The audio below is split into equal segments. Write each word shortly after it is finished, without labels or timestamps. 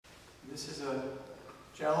This is a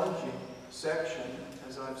challenging section,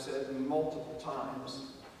 as I've said multiple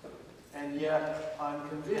times, and yet I'm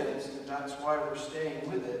convinced, and that's why we're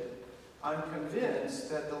staying with it, I'm convinced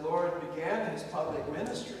that the Lord began his public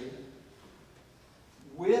ministry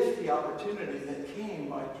with the opportunity that came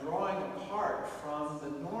by drawing apart from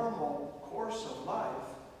the normal course of life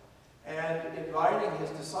and inviting his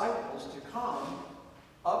disciples to come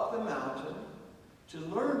up the mountain to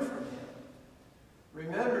learn from him.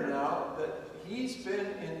 Remember now that he's been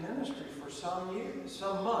in ministry for some years,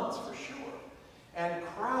 some months for sure. And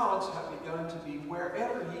crowds have begun to be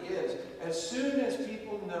wherever he is. As soon as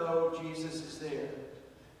people know Jesus is there,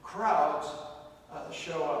 crowds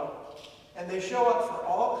show up. And they show up for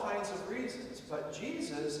all kinds of reasons. But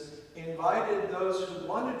Jesus invited those who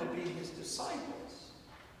wanted to be his disciples,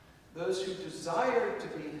 those who desired to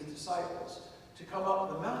be his disciples, to come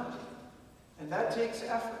up the mountain. And that takes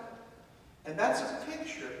effort. And that's a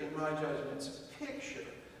picture, in my judgment, it's a picture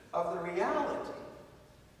of the reality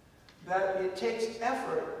that it takes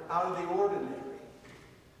effort out of the ordinary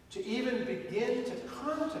to even begin to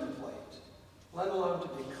contemplate, let alone to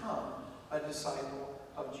become a disciple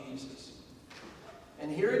of Jesus.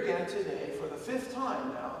 And here again today, for the 5th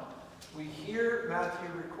time now, we hear Matthew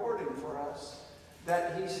recording for us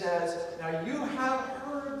that he says, now you have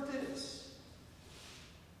heard this,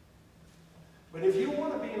 but if you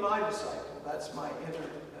want to be my disciple, that's my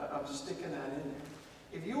I'm sticking that in there.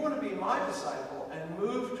 If you want to be my disciple and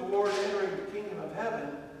move toward entering the kingdom of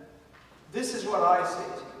heaven, this is what I say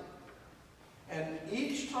to you. And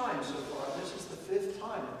each time so far, this is the 5th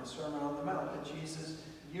time in the Sermon on the Mount that Jesus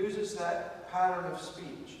uses that pattern of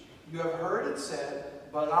speech. You have heard it said,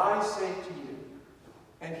 but I say to you.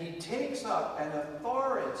 And he takes up an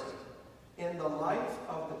authority in the life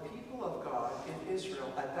of the people of God in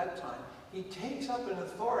Israel at that time. He takes up an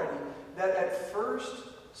authority that at first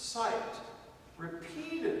sight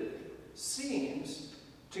repeatedly seems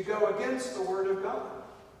to go against the Word of God.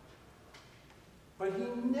 But he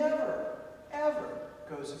never, ever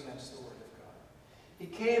goes against the Word of God. He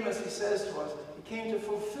came, as he says to us, he came to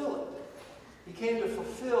fulfill it. He came to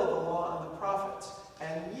fulfill the law and the prophets.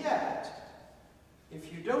 And yet,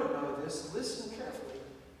 if you don't know this, listen carefully.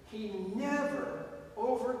 He never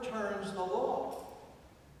overturns the law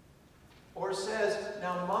or says,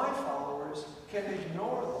 now my followers can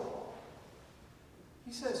ignore the law.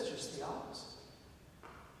 He says just the opposite.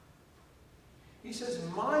 He says,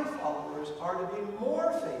 my followers are to be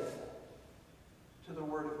more faithful to the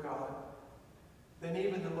Word of God than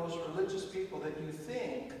even the most religious people that you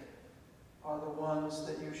think are the ones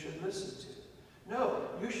that you should listen to. No,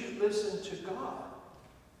 you should listen to God,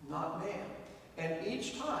 not man. And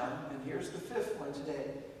each time, and here's the 5th one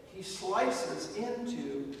today, he slices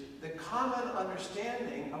into the common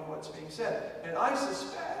understanding of what's being said. And I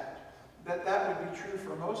suspect that that would be true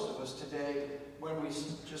for most of us today when we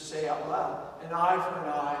just say out loud, an eye for an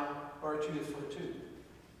eye or a tooth for a tooth.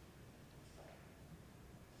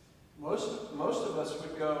 Most of us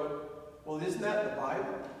would go, well, isn't that in the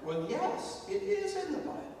Bible? Well, yes, it is in the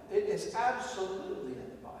Bible. It is absolutely in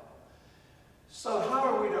the Bible. So how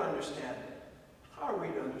are we to understand it? How are we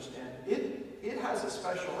to understand it? It has a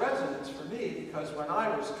special resonance for me because when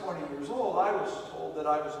I was 20 years old, I was told that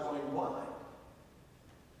I was going blind.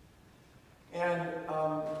 And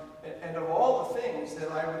of all the things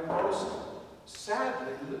that I would most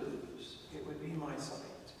sadly lose, it would be my sight.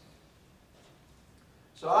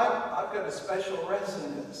 So I've got a special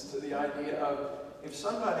resonance to the idea of if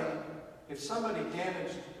somebody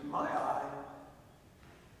damaged my eye,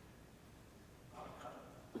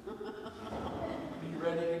 I'll be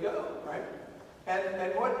ready to go, right?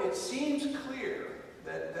 And what it seems clear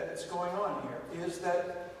that's going on here is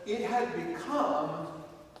that it had become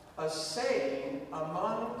a saying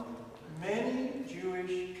among many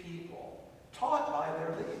Jewish people, taught by their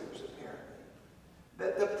leaders apparently,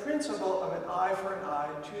 that the principle of an eye for an eye,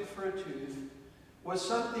 tooth for a tooth, was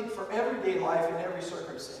something for everyday life in every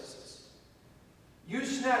circumstances. You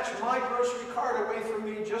snatch my grocery cart away from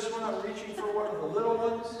me just when I'm reaching for one of the little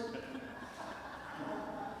ones.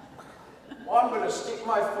 Well, I'm going to stick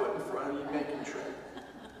my foot in front of you, make you trip.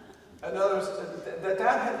 In other words, that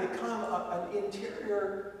had become an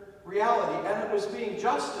interior reality, and it was being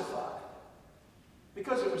justified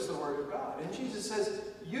because it was the Word of God. And Jesus says,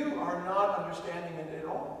 you are not understanding it at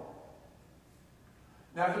all.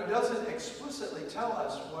 Now, he doesn't explicitly tell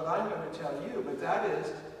us what I'm going to tell you, but that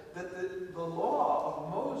is that the law of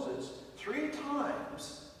Moses 3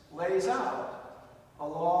 times lays out a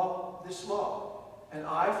law, this law, an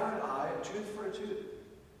eye for an eye, a tooth for a tooth.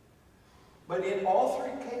 But in all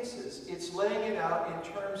three cases, it's laying it out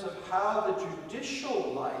in terms of how the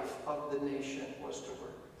judicial life of the nation was to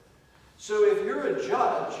work. So if you're a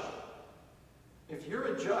judge,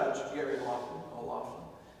 Gary O'Loughlin,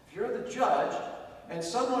 if you're the judge and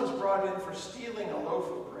someone's brought in for stealing a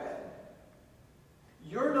loaf of bread,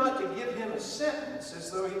 you're not to give him a sentence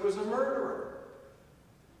as though he was a murderer.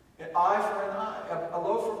 An eye for an eye. A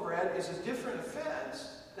loaf of bread is a different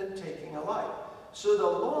offense than taking a life. So the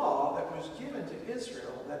law that was given to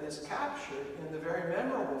Israel, that is captured in the very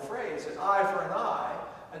memorable phrase, an eye for an eye,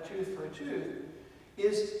 a tooth for a tooth,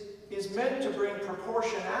 is meant to bring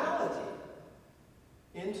proportionality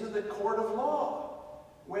into the court of law.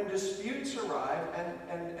 When disputes arrive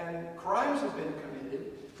and crimes have been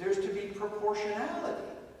committed, there's to be proportionality.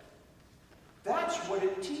 That's what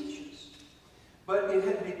it teaches. But it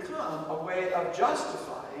had become a way of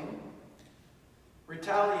justifying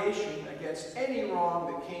retaliation against any wrong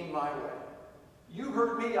that came my way. You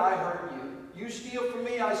hurt me, I hurt you. You steal from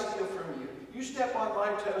me, I steal from you. You step on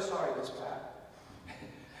my toe, sorry, Miss Pat.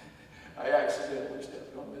 I accidentally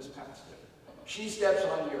stepped on Miss Pat's toe. She steps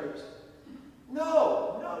on yours.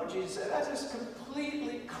 No, Jesus said, that is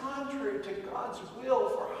completely contrary to God's will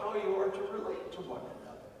for how you are to relate to one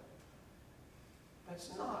another. That's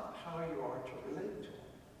not how you are to relate to one.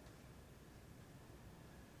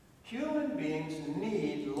 Human beings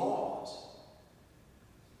need laws.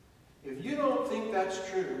 If you don't think that's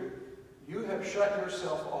true, you have shut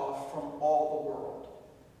yourself off from all the world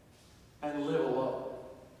and live alone.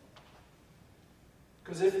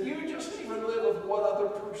 Because if you just even live with one other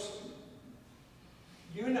person,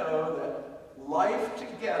 you know that life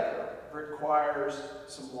together requires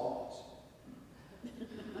some laws.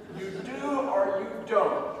 You do or you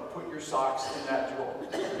don't put your socks in that drawer.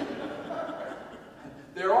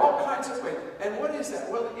 There are all kinds of ways. And what is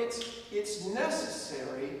that? Well, it's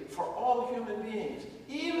necessary for all human beings,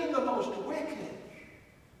 even the most wicked,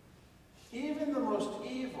 even the most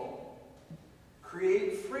evil,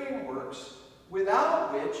 create frameworks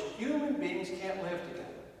without which human beings can't live together.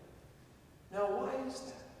 Now, why is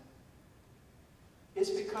that? It's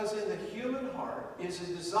because in the human heart is a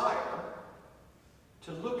desire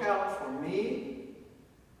to look out for me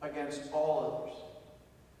against all others.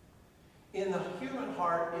 In the human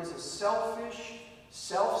heart is a selfish,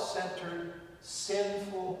 self-centered,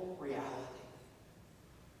 sinful reality.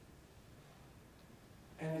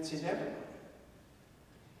 And it's in everybody.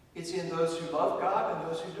 It's in those who love God and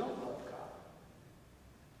those who don't love God.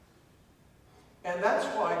 And that's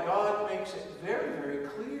why God makes it very, very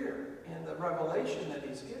clear in the revelation that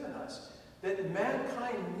he's given us that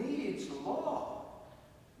mankind needs law.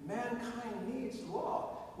 Mankind needs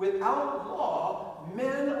law. Without law,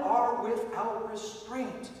 men are without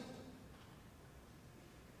restraint.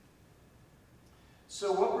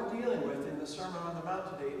 So what we're dealing with in the Sermon on the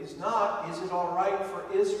Mount today is not, is it all right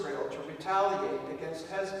for Israel to retaliate against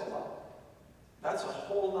Hezbollah? That's a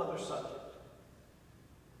whole other subject.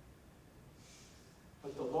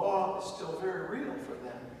 But the law is still very real for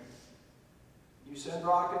them. You send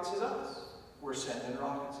rockets at us, we're sending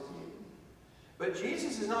rockets at you. But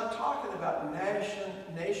Jesus is not talking about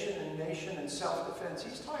nation and self-defense.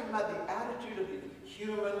 He's talking about the attitude of the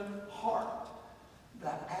human heart.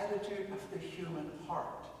 The attitude of the human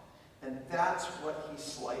heart. And that's what he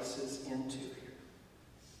slices into here.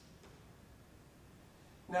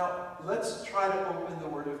 Now, let's try to open the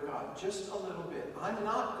Word of God just a little bit. I'm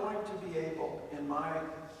not going to be able, in my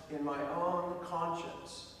own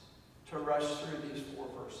conscience, to rush through these 4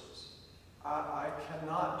 verses. I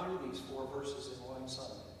cannot do these 4 verses in one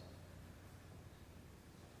Sunday.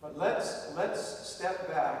 But let's step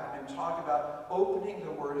back and talk about opening the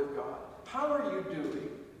Word of God. How are you doing?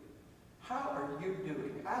 How are you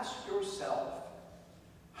doing? Ask yourself,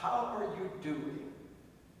 how are you doing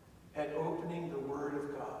at opening the Word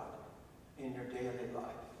of God in your daily life?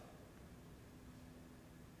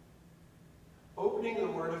 Opening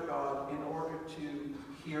the Word of God in order to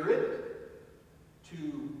hear it,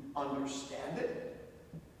 to understand it,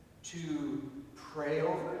 to pray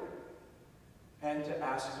over it, and to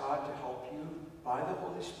ask God to help you by the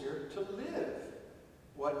Holy Spirit to live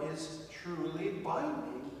what is truly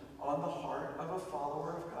binding on the heart of a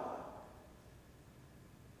follower of God.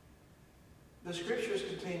 The Scriptures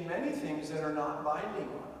contain many things that are not binding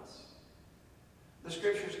on us. The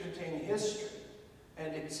Scriptures contain history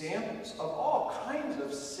and examples of all kinds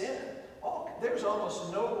of sin. There's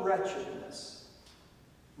almost no wretchedness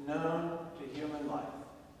known to human life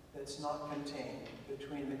that's not contained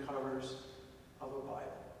between the covers of a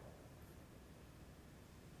Bible.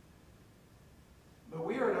 But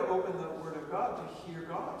we are to open the Word of God to hear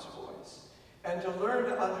God's voice. and to learn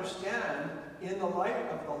to understand in the light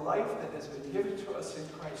of the life that has been given to us in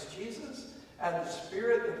Christ Jesus and the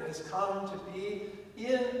Spirit that has come to be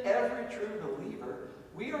in every true believer,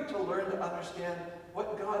 we are to learn to understand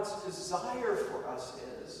what God's desire for us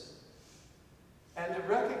is, and to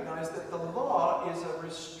recognize that the law is a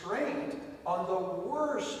restraint on the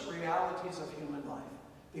worst realities of human life,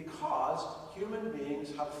 because human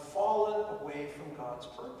beings have fallen away from God's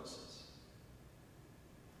purposes.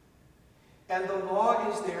 And the law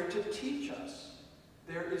is there to teach us.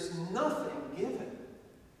 There is nothing given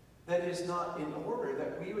that is not in order,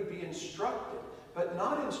 that we would be instructed, but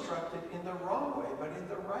not instructed in the wrong way, but in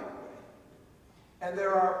the right way. And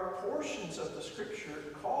there are portions of the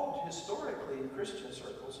Scripture called historically in Christian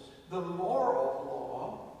circles the moral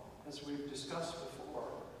law, as we've discussed before.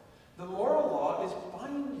 The moral law is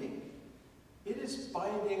binding. It is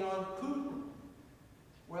binding on Putin,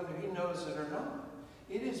 whether he knows it or not.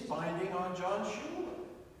 It is binding on John Schuler,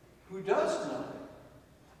 who does know it.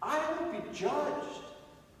 I will be judged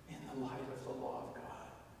in the light of the law of God.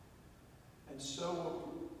 And so will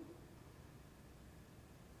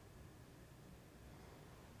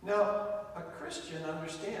Putin. Now, a Christian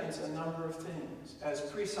understands a number of things as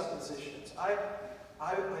presuppositions. I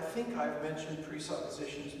think I've mentioned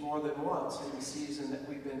presuppositions more than once in the season that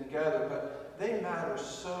we've been together, but they matter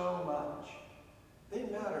so much.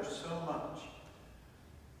 They matter so much.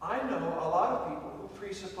 I know a lot of people who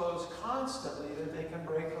presuppose constantly that they can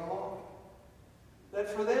break the law. That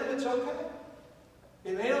for them it's okay.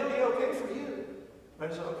 It may not be okay for you, but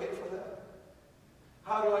it's okay for them.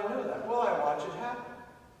 How do I know that? Well, I watch it happen.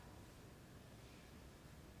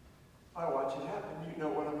 I watch it happen. You know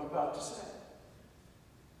what I'm about to say.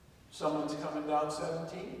 Someone's coming down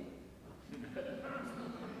 17.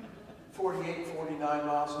 48, 49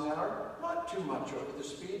 miles an hour. Not too much over the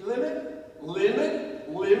speed limit. Limit,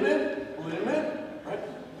 right?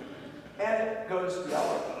 And it goes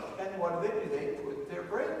yellow. And what do? They put their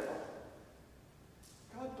brake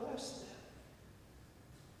on. God bless them.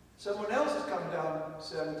 Someone else is coming down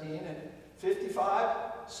 17 and 55,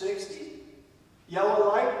 60, yellow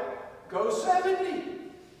light, go 70.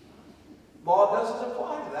 Law doesn't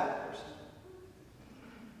apply to that person.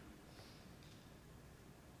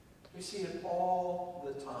 We see it all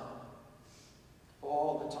the time.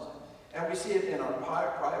 All the time. And we see it in our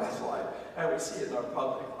private life, and we see it in our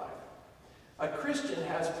public life. A Christian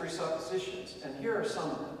has presuppositions, and here are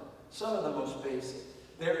some of them. Some of the most basic.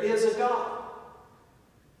 There is a God.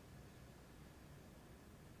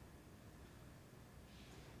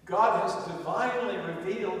 God has divinely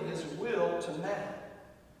revealed his will to man.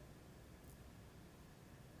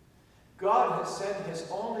 God has sent his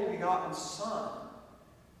only begotten Son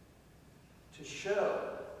to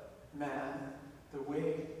show man the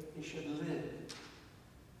way he should live.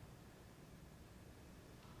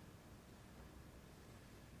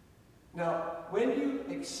 Now, when you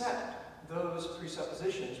accept those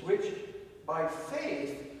presuppositions, which by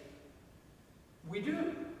faith we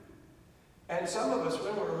do, and some of us,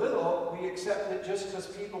 when we're little, we accept it just because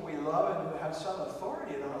people we love and who have some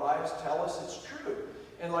authority in our lives tell us it's true.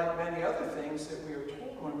 And like many other things that we are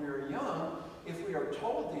told when we were young, if we are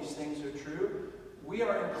told these things are true, we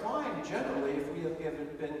are inclined generally, if we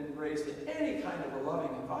have been raised in any kind of a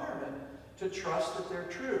loving environment, to trust that they're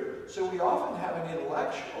true. So we often have an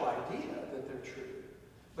intellectual idea that they're true.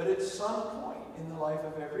 But at some point in the life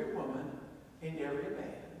of every woman and every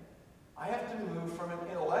man, I have to move from an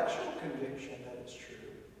intellectual conviction that it's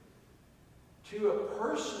true to a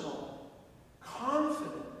personal,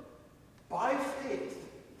 confident, by faith,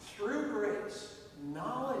 through grace,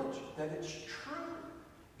 knowledge that it's true.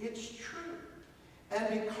 It's true.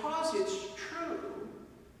 And because it's true,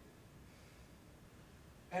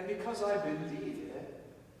 and because I believe it,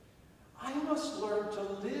 I must learn to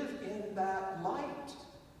live in that light.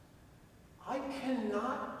 I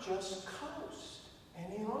cannot just coast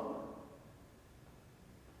any longer.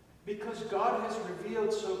 Because God has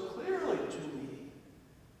revealed so clearly to me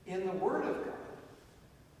in the Word of God,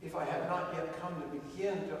 if I have not yet come to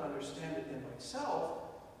begin to understand it in myself,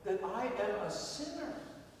 that I am a sinner,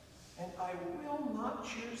 and I will not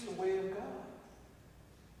choose the way of God,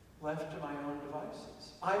 left to my own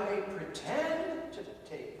devices. I may pretend to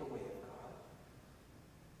take the way of God,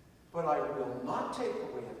 but I will not take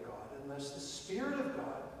the way of God unless the Spirit of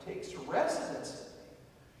God takes residence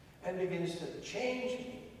in me and begins to change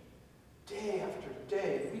me day after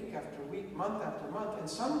day, week after week, month after month. And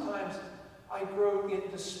sometimes I grow in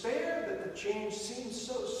despair that the change seems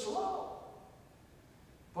so slow.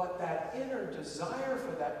 But that inner desire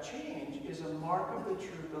for that change is a mark of the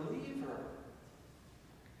true believer.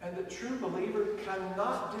 And the true believer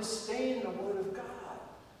cannot disdain the Word of God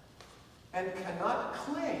and cannot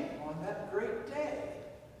claim on that great day,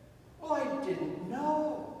 well, I didn't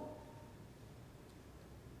know.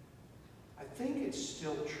 I think it's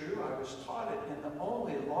still true. I was taught it in the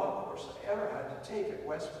only law course I ever had to take at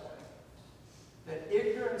West Point, that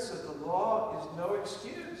ignorance of the law is no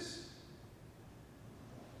excuse.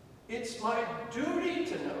 It's my duty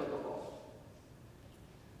to know the law.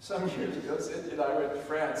 Some years ago, Cynthia and I went to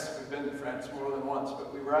France. We've been to France more than once,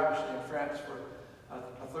 but we were actually in France for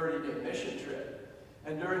a 30-day mission trip.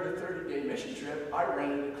 And during the 30-day mission trip, I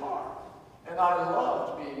rented a car. And I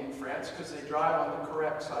loved being in France because they drive on the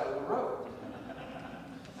correct side of the road,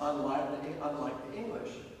 unlike the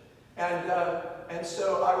English. And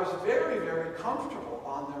so I was very, very comfortable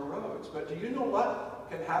on their roads. But do you know what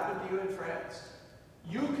can happen to you in France?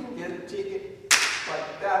 You can get a ticket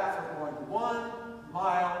like that for going 1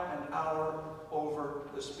 mile an hour over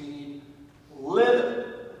the speed limit.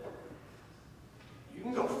 You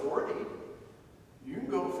can go 40. You can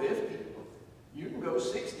go 50. You can go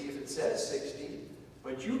 60 if it says 60.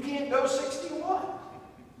 But you can't go 61.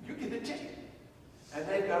 You get a ticket. And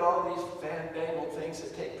they've got all these fandangled things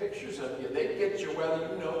that take pictures of you. They get you whether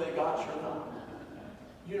you know they got you or not.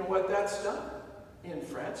 You know what that's done? In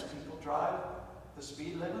France, people drive the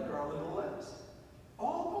speed limit or a little less.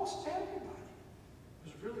 Almost everybody.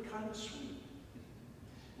 It was really kind of sweet.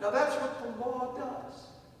 Now that's what the law does.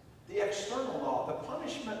 The external law, the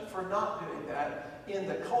punishment for not doing that in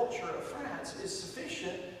the culture of France is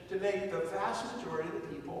sufficient to make the vast majority of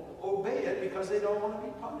the people obey it because they don't want to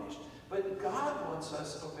be punished. But God wants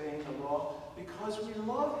us obeying the law because we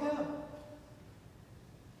love Him.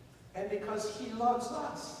 And because He loves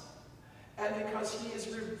us. And because He is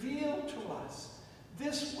revealed to us.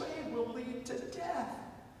 This way will lead to death.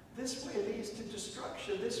 This way leads to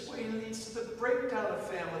destruction. This way leads to the breakdown of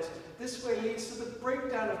families. This way leads to the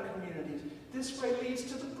breakdown of communities. This way leads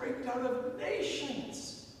to the breakdown of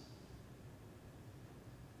nations.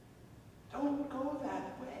 Don't go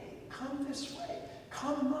that way. Come this way.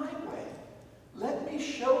 Come my way. Let me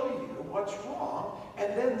show you what's wrong,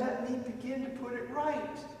 and then let me begin to put it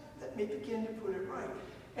right. Let me begin to put it right.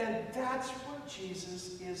 And that's what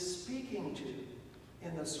Jesus is speaking to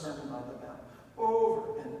in the Sermon on the Mount.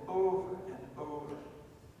 Over and over and over.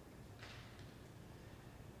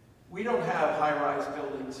 We don't have high-rise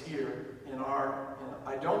buildings here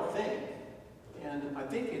I don't think, I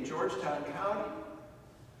think in Georgetown County,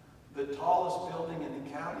 the tallest building in the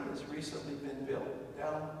county has recently been built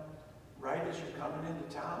down right as you're coming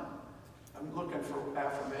into town. I'm looking for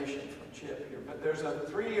affirmation from Chip here, but there's a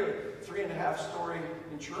 3 or 3.5 story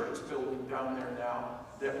insurance building down there now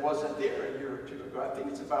that wasn't there a year or two ago. I think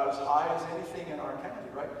it's about as high as anything in our county,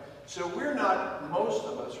 right? So we're not, most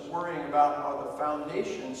of us, worrying about are the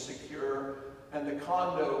foundations secure and the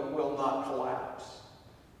condo will not collapse.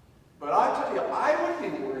 But I tell you, I would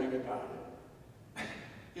be worrying about it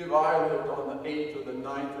if I lived on the 8th or the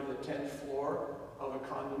 9th or the 10th floor of a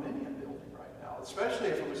condominium building right now, especially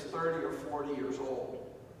if it was 30 or 40 years old,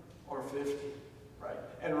 or 50, right?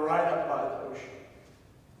 And right up by the ocean.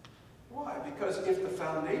 Why? Because if the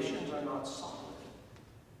foundations are not solid,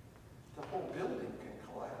 the whole building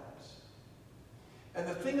can collapse. And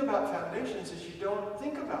the thing about foundations is you don't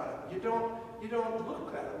think about them. You don't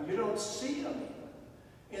look at them. You don't see them even.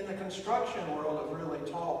 In the construction world of really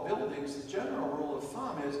tall buildings, the general rule of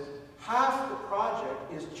thumb is half the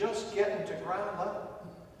project is just getting to ground level.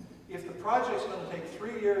 If the project's going to take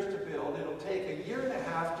 3 years to build, it'll take 1.5 years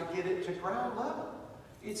to get it to ground level.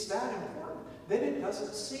 It's that important. Then it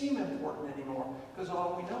doesn't seem important anymore because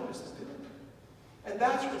all we know is the building. And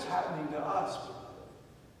that's what's happening to us.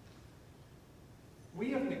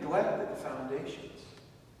 We have neglected the foundations.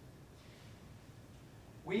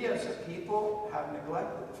 We as a people have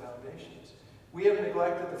neglected the foundations. We have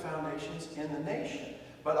neglected the foundations in the nation.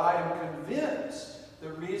 But I am convinced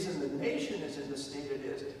the reason the nation is in the state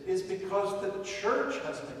it is because the church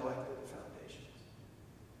has neglected the foundations.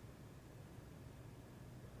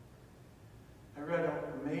 I read an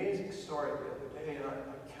amazing story the other day, and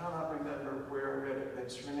I cannot remember where I read it, but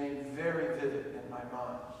it's remained very vivid in my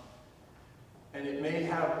mind. And it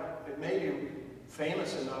may be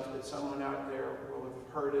famous enough that someone out there will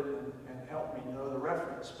have heard it and help me know the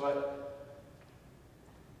reference. But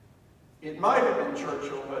it might have been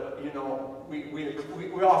Churchill, but you know, we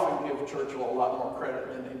often give Churchill a lot more credit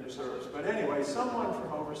than he deserves. But anyway, someone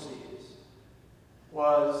from overseas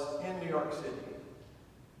was in New York City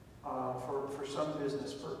for some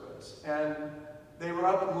business purpose. And they were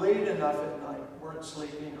up late enough at night, weren't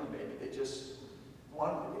sleeping, or maybe they just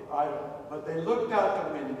wanted to be, I don't know. But they looked out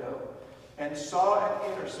the window, and saw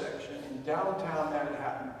an intersection in downtown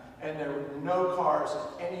Manhattan, and there were no cars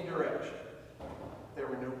in any direction. There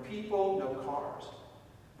were no people, no cars.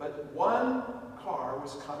 But one car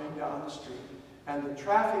was coming down the street, and the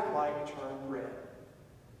traffic light turned red.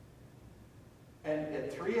 And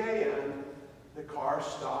at 3 a.m., the car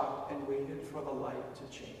stopped and waited for the light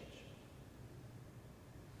to change.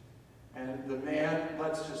 And the man,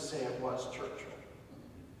 let's just say it was Churchill.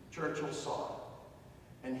 Churchill saw it.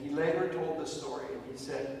 And he later told the story, and he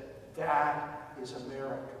said, "That is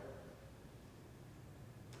America."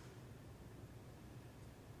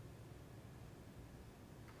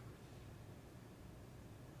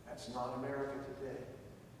 That's not America today.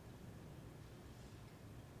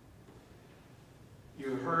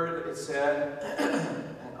 You heard it said,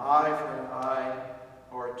 an eye for an eye,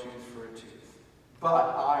 or a tooth for a tooth.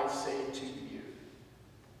 But I say to you,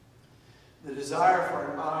 the desire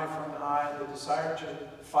for an eye for an eye, the desire to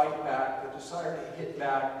fight back, the desire to hit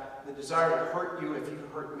back, the desire to hurt you if you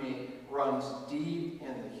hurt me, runs deep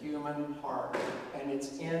in the human heart. And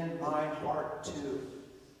it's in my heart too.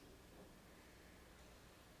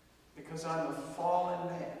 Because I'm a fallen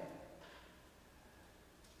man.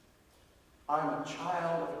 I'm a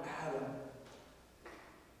child of Adam.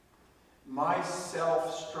 My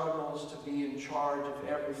self struggles to be in charge of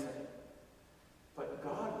everything. But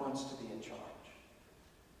God wants to be in charge.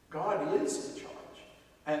 God is in charge.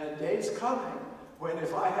 And the day's coming when,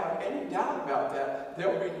 if I have any doubt about that,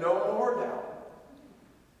 there'll be no more doubt.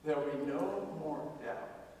 There'll be no more doubt.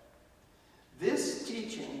 This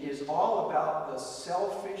teaching is all about the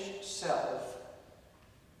selfish self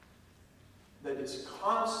that is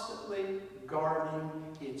constantly guarding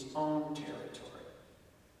its own territory.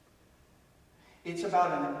 It's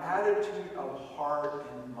about an attitude of heart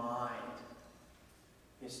and mind.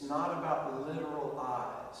 It's not about literal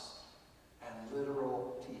eyes and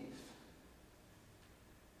literal teeth.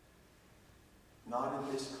 Not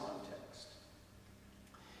in this context.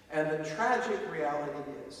 And the tragic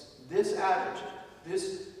reality is, this attitude,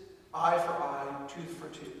 this eye for eye, tooth for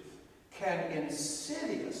tooth, can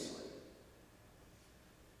insidiously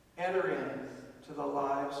enter into the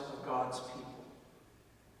lives of God's people.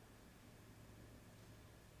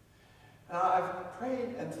 Now, I've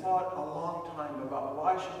prayed and thought a long time about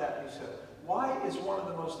why should that be so. Why is one of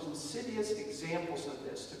the most insidious examples of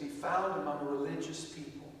this to be found among religious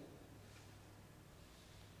people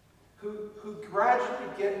who gradually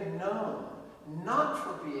get known not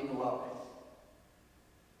for being loving,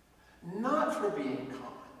 not for being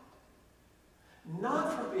kind,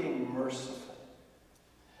 not for being merciful,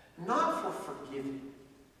 not for forgiving,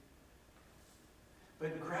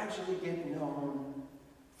 but gradually get known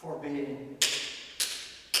for being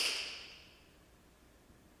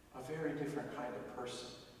a very different kind of person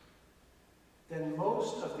than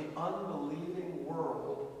most of the unbelieving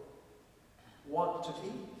world want to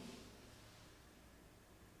be.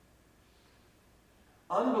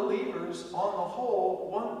 Unbelievers, on the whole,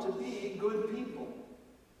 want to be good people.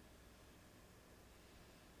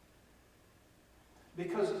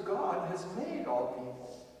 Because God has made all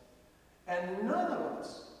people. And none of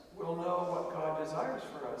us will know what God desires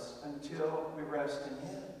for us until we rest in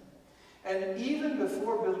Him. And even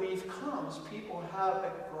before belief comes, people have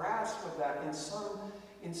a grasp of that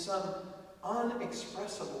in some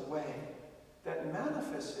unexpressible way that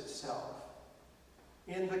manifests itself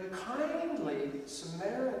in the kindly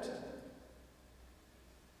Samaritan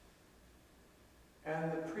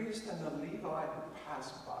and the priest and the Levite who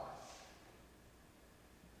passed by.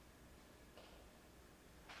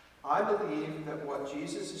 I believe that what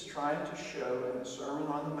Jesus is trying to show in the Sermon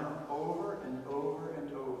on the Mount over and over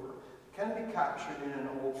and over can be captured in an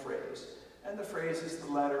old phrase. And the phrase is the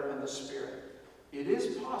letter and the spirit. It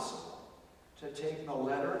is possible to take the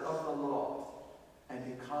letter of the law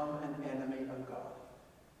and become an enemy of God.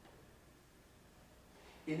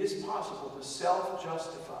 It is possible to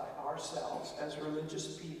self-justify ourselves as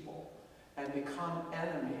religious people and become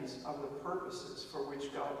enemies of the purposes for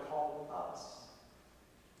which God called us.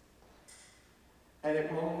 And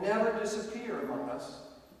it will never disappear among us,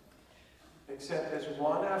 except as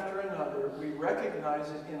one after another we recognize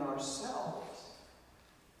it in ourselves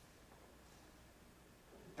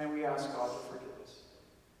and we ask God to forgive us.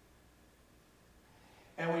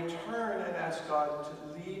 And we turn and ask God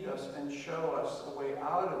to lead us and show us the way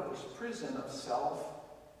out of this prison of self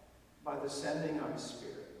by the sending of His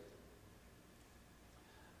Spirit.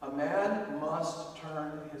 A man must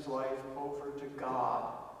turn his life over to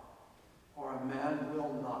God, or a man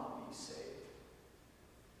will not be saved.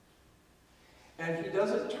 And he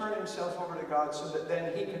doesn't turn himself over to God so that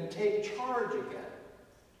then he can take charge again.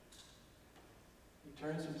 He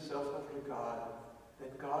turns himself over to God,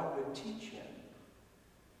 that God would teach him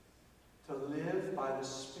to live by the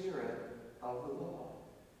Spirit of the law,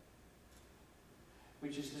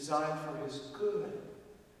 which is designed for his good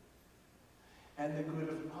and the good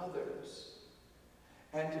of others,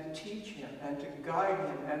 and to teach him and to guide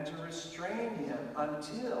him and to restrain him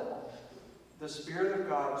until the Spirit of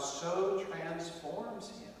God so transforms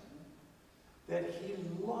him that he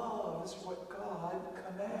loves what God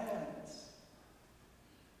commands.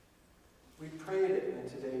 We prayed it in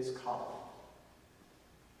today's column.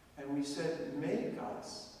 And we said, make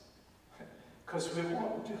us, because we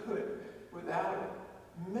won't do it without it,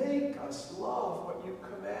 make us love what you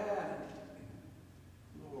command,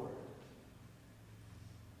 Lord.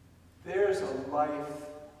 There's a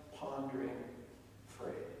life-pondering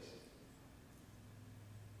phrase.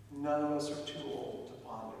 None of us are too old to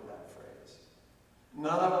ponder that phrase.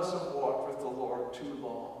 None of us have walked with the Lord too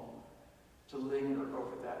long to linger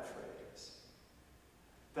over that phrase.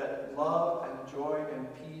 That love and joy and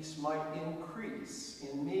peace might increase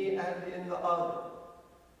in me and in the other.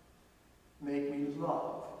 Make me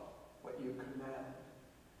love what you command.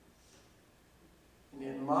 And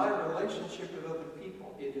in my relationship with other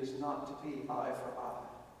people, it is not to be eye for eye,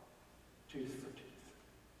 tooth for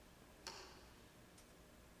tooth.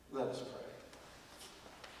 Let us pray.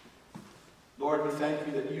 Lord, we thank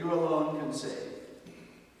you that you alone can save.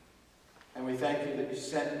 And we thank you that you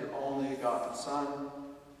sent your only begotten Son,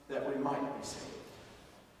 that we might be saved,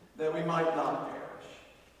 that we might not perish,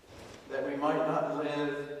 that we might not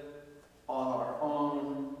live on our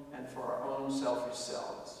own and for our own selfish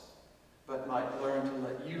selves, but might learn to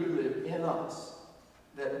let you live in us,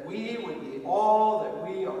 that we would be all that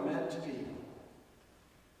we are meant to be,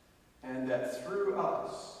 and that through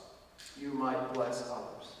us you might bless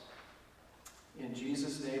others. In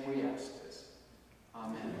Jesus' name we ask this.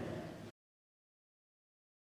 Amen.